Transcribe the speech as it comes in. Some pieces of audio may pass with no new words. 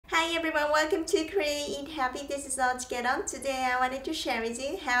Hi everyone, welcome to Create Eat Happy. This is OCHIKERON. Today I wanted to share with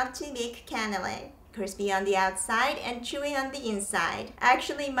you how to make canelé. Crispy on the outside and chewy on the inside.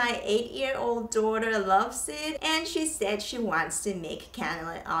 Actually, my 8-year-old daughter loves it and she said she wants to make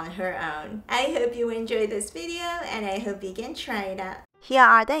canelé on her own. I hope you enjoy this video and I hope you can try it out. Here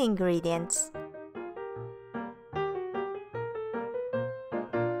are the ingredients.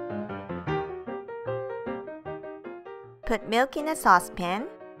 Put milk in a saucepan.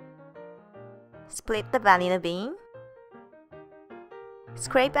 Split the vanilla bean.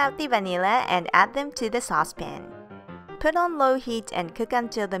 Scrape out the vanilla and add them to the saucepan. Put on low heat and cook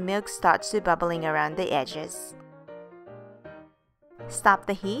until the milk starts to bubbling around the edges. Stop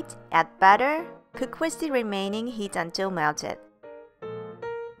the heat, add butter, cook with the remaining heat until melted.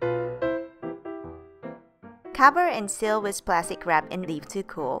 Cover and seal with plastic wrap and leave to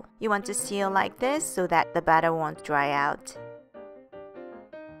cool. You want to seal like this so that the batter won't dry out.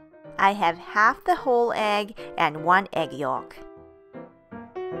 I have half the whole egg and 1 egg yolk.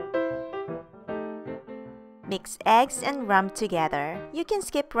 Mix eggs and rum together. You can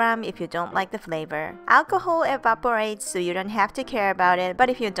skip rum if you don't like the flavor. Alcohol evaporates so you don't have to care about it, but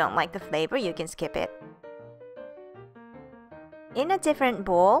if you don't like the flavor, you can skip it. In a different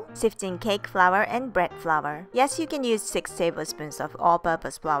bowl, sift in cake flour and bread flour. Yes, you can use 6 tablespoons of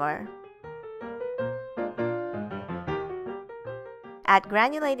all-purpose flour. Add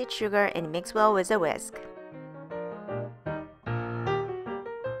granulated sugar and mix well with a whisk.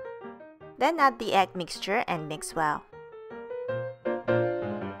 Then add the egg mixture and mix well.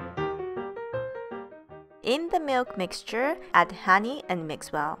 In the milk mixture, add honey and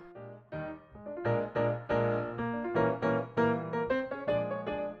mix well.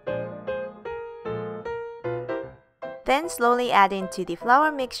 Then slowly add into the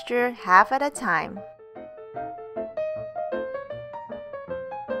flour mixture half at a time.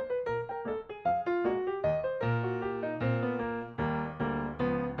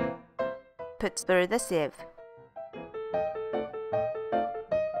 Put through the sieve.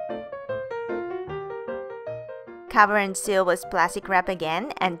 Cover and seal with plastic wrap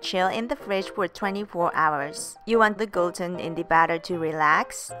again and chill in the fridge for 24 hours. You want the gluten in the batter to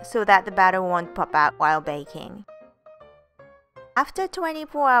relax so that the batter won't pop out while baking. After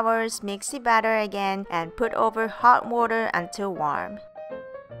 24 hours, mix the batter again and put over hot water until warm.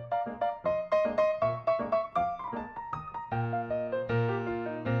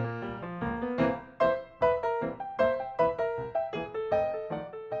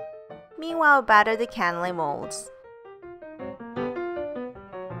 Meanwhile, batter the canelé molds.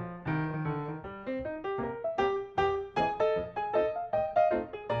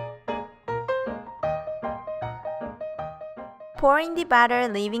 Pour in the batter,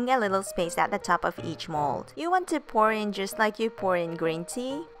 leaving a little space at the top of each mold. You want to pour in just like you pour in green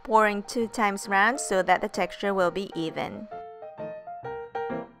tea, pouring 2 times round so that the texture will be even.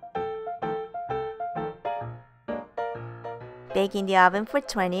 Bake in the oven for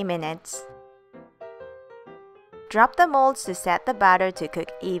 20 minutes. Drop the molds to set the batter to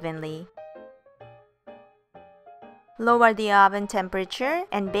cook evenly. Lower the oven temperature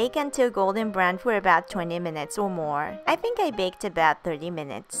and bake until golden brown for about 20 minutes or more. I think I baked about 30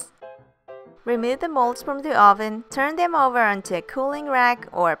 minutes. Remove the molds from the oven, turn them over onto a cooling rack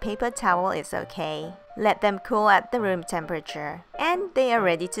or paper towel is okay. Let them cool at the room temperature. And they are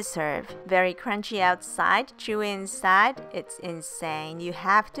ready to serve. Very crunchy outside, chewy inside. It's insane. You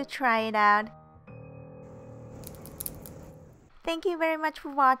have to try it out. Thank you very much for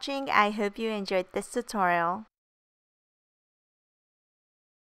watching. I hope you enjoyed this tutorial.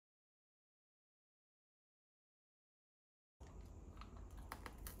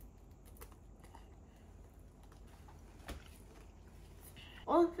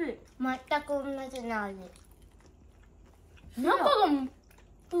おいしい。全く同じな味。中が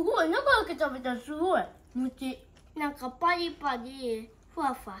すごい、中だけ食べたらすごいもち。なんかパリパリふ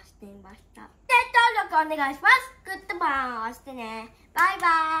わふわしていました。登録お願いします。グッドバン押してね。バイバ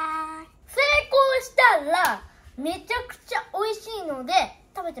ーイ。成功したらめちゃくちゃ美味しいので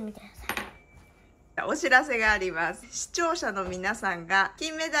食べてみてください。お知らせがあります。視聴者の皆さんが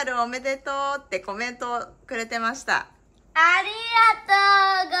金メダルおめでとうってコメントをくれてました。ありがと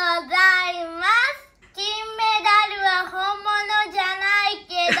うございます。金メダルは本物じゃない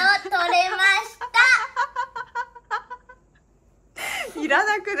けど取れました。いら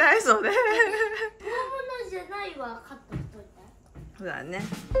なくないそれ。本物じゃないはカットしといた。そうだね。